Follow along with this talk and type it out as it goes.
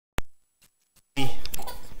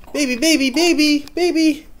Baby, baby, baby,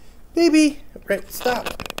 baby, baby. Right, stop.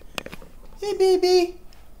 Hey, baby.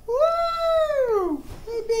 Woo!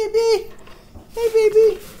 Hey, baby. Hey,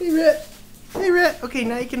 baby. Hey, Rhett. Hey, Rhett. Okay,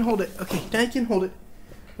 now you can hold it. Okay, now you can hold it.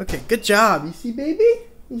 Okay, good job. You see, baby?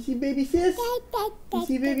 You see, baby sis? You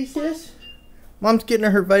see, baby sis? Mom's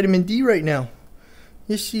getting her vitamin D right now.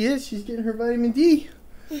 Yes, she is. She's getting her vitamin D.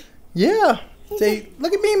 Yeah. Say,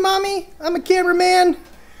 look at me, Mommy. I'm a cameraman.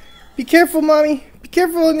 Be careful, Mommy. Be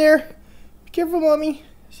careful in there. Be careful, Mommy.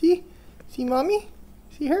 See? See, Mommy?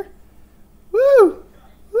 See her? Woo!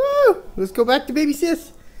 Woo! Let's go back to baby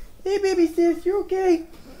sis. Hey, baby sis. You're okay.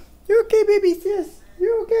 You're okay, baby sis.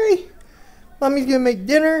 You're okay. Mommy's going to make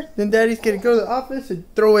dinner. Then Daddy's going to go to the office and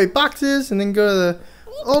throw away boxes. And then go to the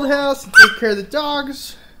old house and take care of the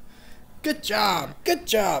dogs. Good job. Good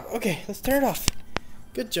job. Okay, let's turn it off.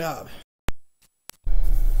 Good job.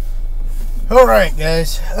 Alright,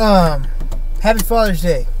 guys. Happy Father's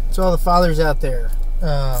Day to all the fathers out there.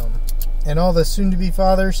 And all the soon-to-be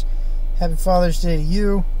fathers. Happy Father's Day to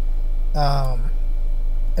you.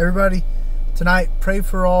 Everybody, tonight, pray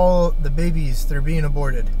for all the babies that are being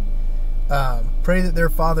aborted. Pray that their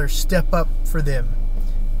fathers step up for them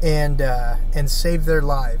and save their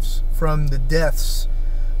lives from the deaths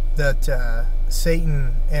that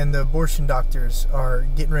Satan and the abortion doctors are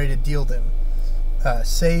getting ready to deal them.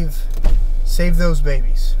 Save those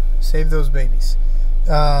babies. Save those babies.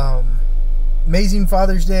 Amazing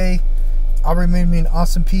Father's Day. Aubrey made me an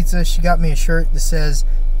awesome pizza. She got me a shirt that says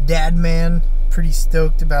Dad Man. Pretty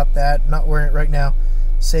stoked about that. Not wearing it right now.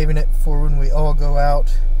 Saving it for when we all go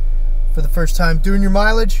out for the first time. Doing your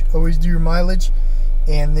mileage. Always do your mileage.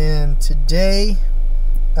 And then today,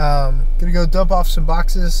 gonna go dump off some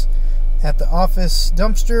boxes at the office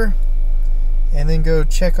dumpster. And then go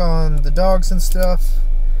check on the dogs and stuff.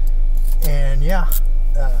 And yeah,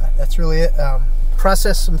 that's really it.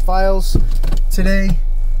 Process some files today.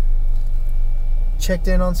 Checked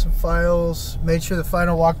in on some files. Made sure the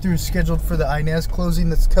final walkthrough is scheduled for the Inez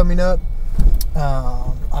closing that's coming up.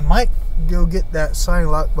 I might go get that sign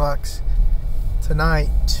lockbox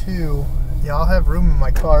tonight too. Yeah, I'll have room in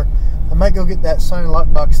my car. I might go get that sign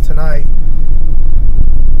lockbox tonight.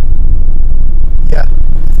 Yeah,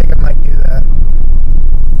 I think I might do that.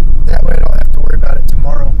 That way I don't have to worry about it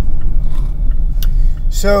tomorrow.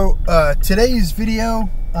 So today's video,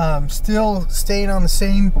 still staying on the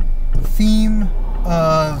same theme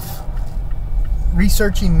of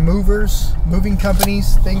researching moving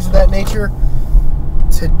companies, things of that nature.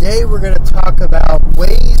 Today we're going to talk about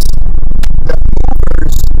ways that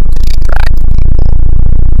movers distract.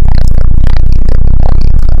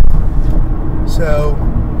 So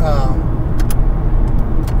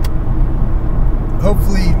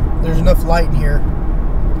hopefully there's enough light in here.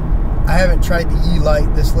 I haven't tried the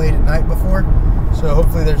E-light this late at night before, so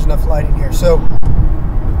hopefully there's enough light in here. So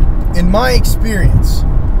in my experience,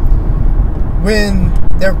 when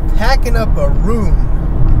they're packing up a room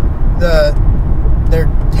they're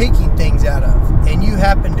taking things out of, and you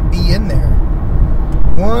happen to be in there,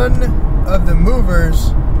 one of the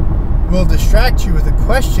movers will distract you with a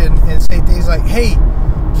question and say things like, hey,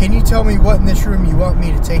 can you tell me what in this room you want me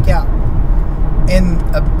to take out? And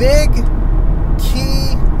a big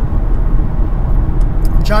key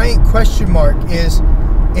giant question mark is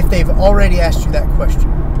if they've already asked you that question.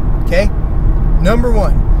 Okay? Number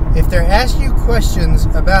one, if they're asking you questions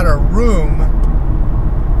about a room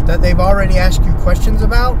that they've already asked you questions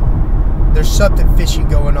about, there's something fishy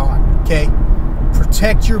going on. Okay?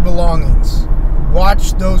 Protect your belongings.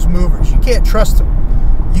 Watch those movers. You can't trust them.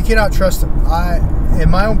 You cannot trust them. In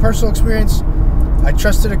my own personal experience, I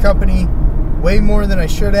trusted a company way more than I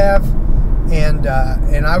should have, and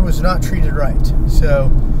I was not treated right.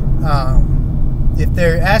 So if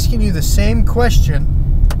they're asking you the same question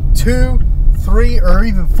 2, 3, or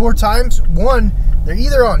even 4 times, 1, they're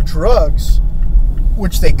either on drugs,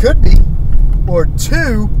 which they could be, or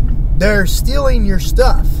 2, they're stealing your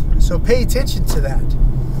stuff. So pay attention to that.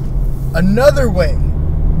 Another way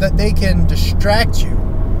that they can distract you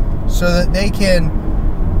so that they can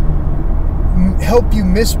help you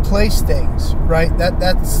misplace things, right?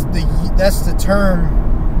 That's the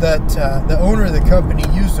term that the owner of the company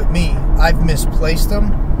used with me. I've misplaced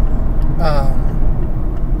them.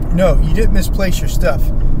 No, you didn't misplace your stuff.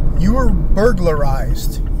 You were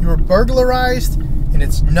burglarized. You were burglarized, and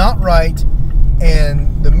it's not right.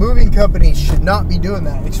 And the moving company should not be doing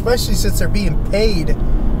that, especially since they're being paid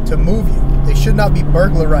to move you. They should not be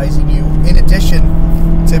burglarizing you in addition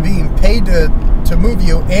to being paid to move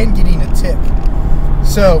you and getting a tip.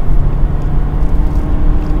 So,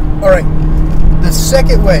 all right, the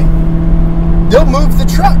second way, they'll move the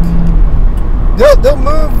truck. they'll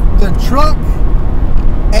move the truck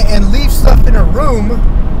and leave stuff in a room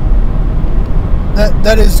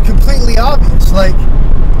that is completely obvious. Like,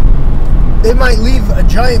 they might leave a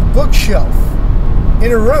giant bookshelf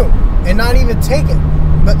in a room and not even take it,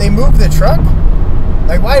 but they move the truck.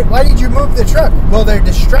 Like, why did you move the truck? Well, they're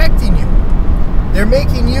distracting you. They're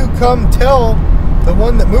making you come tell the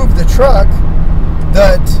one that moved the truck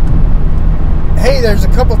that, hey, there's a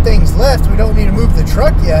couple things left, we don't need to move the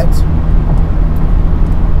truck yet.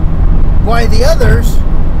 Why the others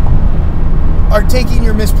are taking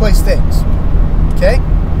your misplaced things. Okay?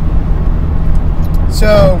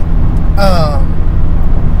 So,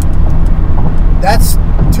 that's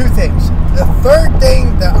two things. The third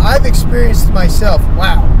thing that I've experienced myself,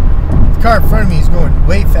 wow, the car in front of me is going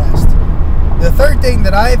way fast. The third thing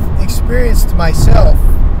that I've experienced myself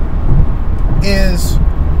is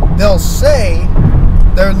they'll say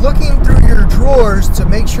they're looking through your drawers to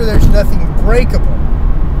make sure there's nothing breakable.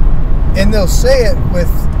 And they'll say it with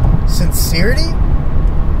sincerity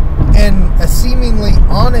and a seemingly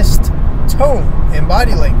honest tone and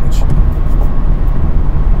body language.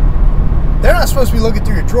 They're not supposed to be looking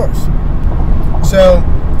through your drawers. So,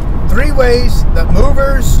 3 ways that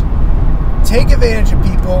movers take advantage of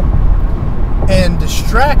people and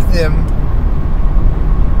distract them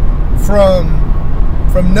from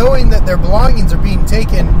knowing that their belongings are being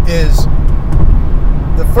taken is,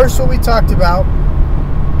 the first one we talked about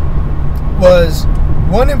was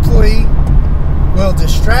one employee will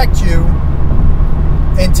distract you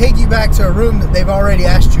and take you back to a room that they've already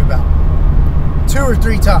asked you about 2 or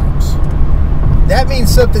 3 times. That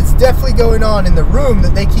means something's definitely going on in the room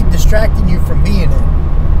that they keep distracting you from being in.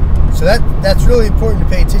 So that's really important to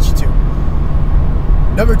pay attention to.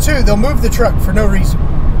 Number 2, they'll move the truck for no reason.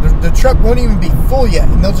 The truck won't even be full yet,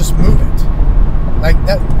 and they'll just move it. Like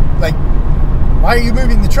that. Like, why are you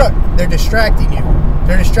moving the truck? They're distracting you.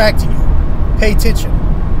 They're distracting you. Pay attention.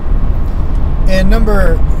 And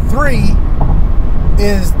number 3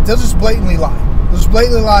 is they'll just blatantly lie. They'll just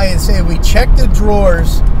blatantly lie and say, we checked the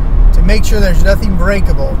drawers to make sure there's nothing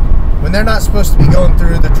breakable, when they're not supposed to be going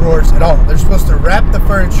through the drawers at all. They're supposed to wrap the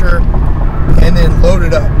furniture and then load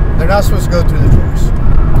it up. They're not supposed to go through the drawers.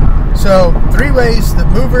 So, 3 ways that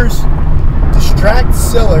movers distract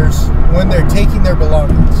sellers when they're taking their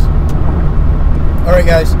belongings. Alright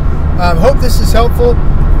guys, hope this is helpful.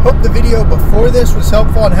 Hope the video before this was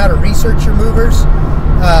helpful on how to research your movers.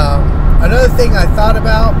 Another thing I thought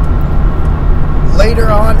about later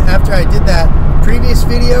on after I did that previous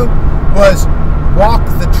video was walk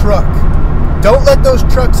the truck. Don't let those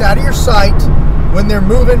trucks out of your sight when they're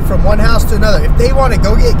moving from one house to another. If they want to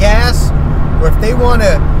go get gas, or if they want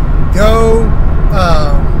to go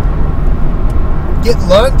get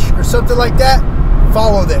lunch or something like that,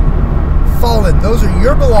 follow them. Follow them. Those are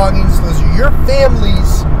your belongings. Those are your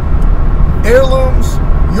family's heirlooms,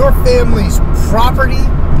 your family's property.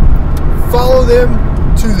 Follow them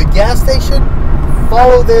to the gas station.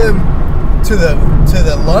 Follow them to the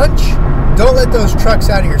lunch. Don't let those trucks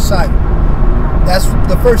out of your sight. That's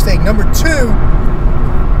the first thing. Number 2,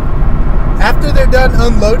 after they're done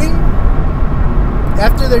unloading,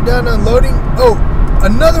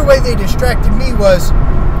 another way they distracted me was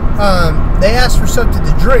they asked for something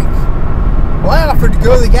to drink. Well, I offered to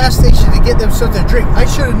go to the gas station to get them something to drink. I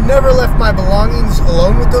should have never left my belongings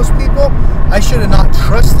alone with those people. I should have not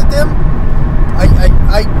trusted them.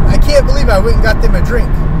 I can't believe I went and got them a drink.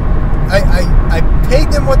 I paid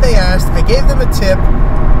them what they asked. I gave them a tip,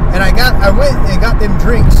 and I went and got them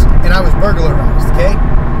drinks, and I was burglarized. Okay,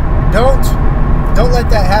 don't let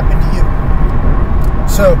that happen to you.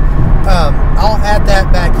 So I'll add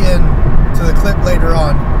that back in to the clip later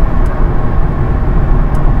on.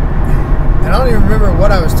 And I don't even remember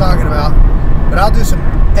what I was talking about, but I'll do some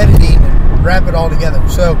editing and wrap it all together.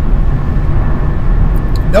 So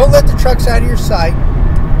don't let the trucks out of your sight,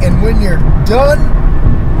 and when they're done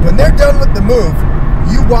with the move,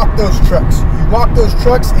 you walk those trucks. You walk those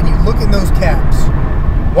trucks and you look in those cabs.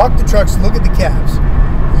 Walk the trucks, look at the cabs.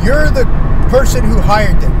 You're the person who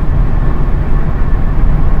hired them.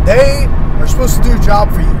 They are supposed to do a job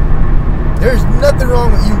for you. There's nothing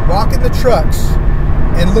wrong with you walking the trucks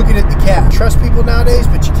and looking at the cab. Trust people nowadays,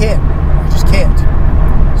 but you can't. You just can't.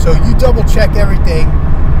 So you double check everything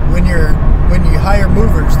when you hire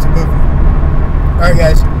movers to move them. Alright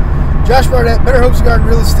guys, Josh Barnett, Better Homes and Garden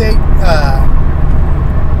Real Estate.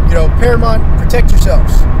 Piedmont, protect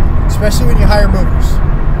yourselves, especially when you hire movers.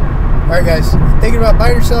 Alright guys, thinking about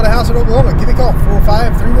buying or selling a house in Oklahoma, give me a call,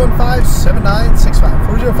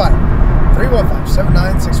 405-315-7965.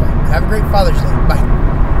 405-315-7965. Have a great Father's Day. Bye.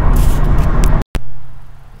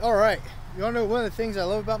 Alright, you want to know one of the things I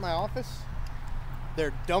love about my office?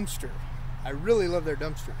 their dumpster. I really love their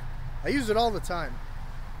dumpster. I use it all the time.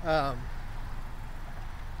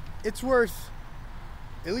 It's worth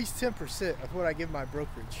at least 10% of what I give my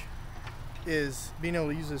brokerage is being able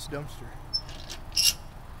to use this dumpster.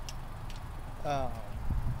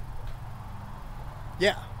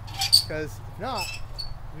 Yeah, because if not,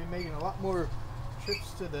 we'll be making a lot more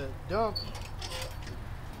trips to the dump,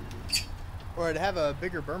 or I'd have a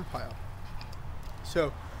bigger burn pile.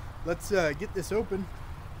 So let's get this open.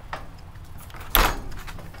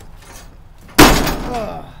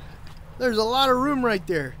 There's a lot of room right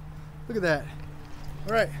there. Look at that.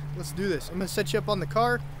 All right, let's do this. I'm gonna set you up on the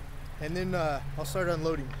car, and then I'll start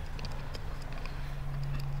unloading.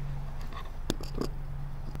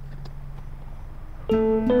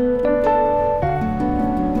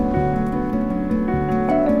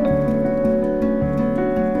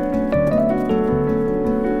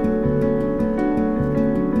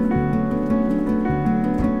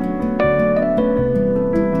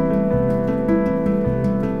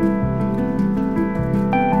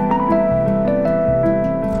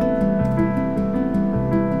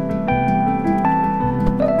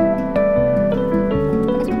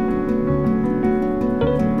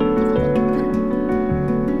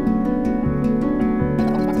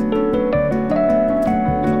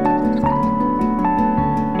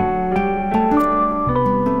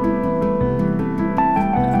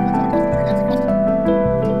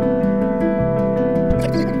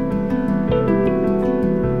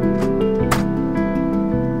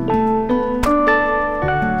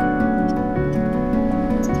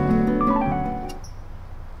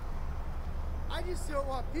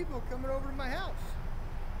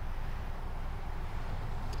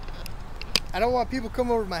 I don't want people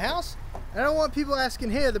coming over to my house. I don't want people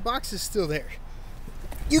asking, hey, are the boxes still there?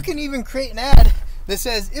 You can even create an ad that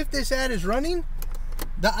says, if this ad is running,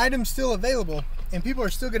 the item's still available. And people are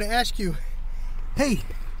still going to ask you, hey,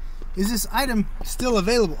 is this item still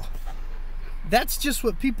available? That's just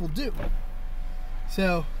what people do.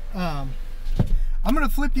 So, I'm going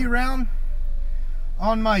to flip you around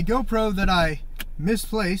on my GoPro that I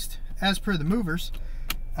misplaced as per the movers.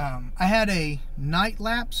 I had a night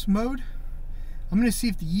lapse mode. I'm going to see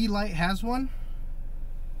if the Yi light has one,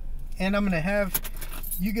 and I'm going to have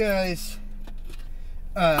you guys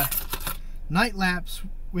night lapse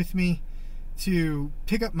with me to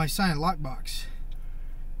pick up my signed lockbox.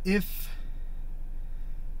 If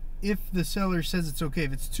the seller says it's okay.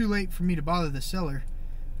 If it's too late for me to bother the seller,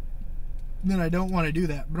 then I don't want to do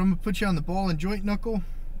that. But I'm going to put you on the ball and joint knuckle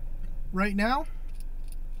right now,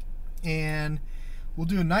 and we'll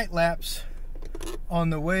do a night lapse on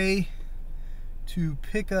the way to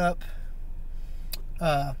pick up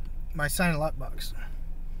my sign and lockbox.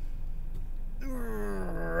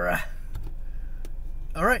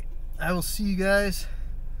 All right, I will see you guys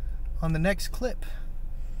on the next clip.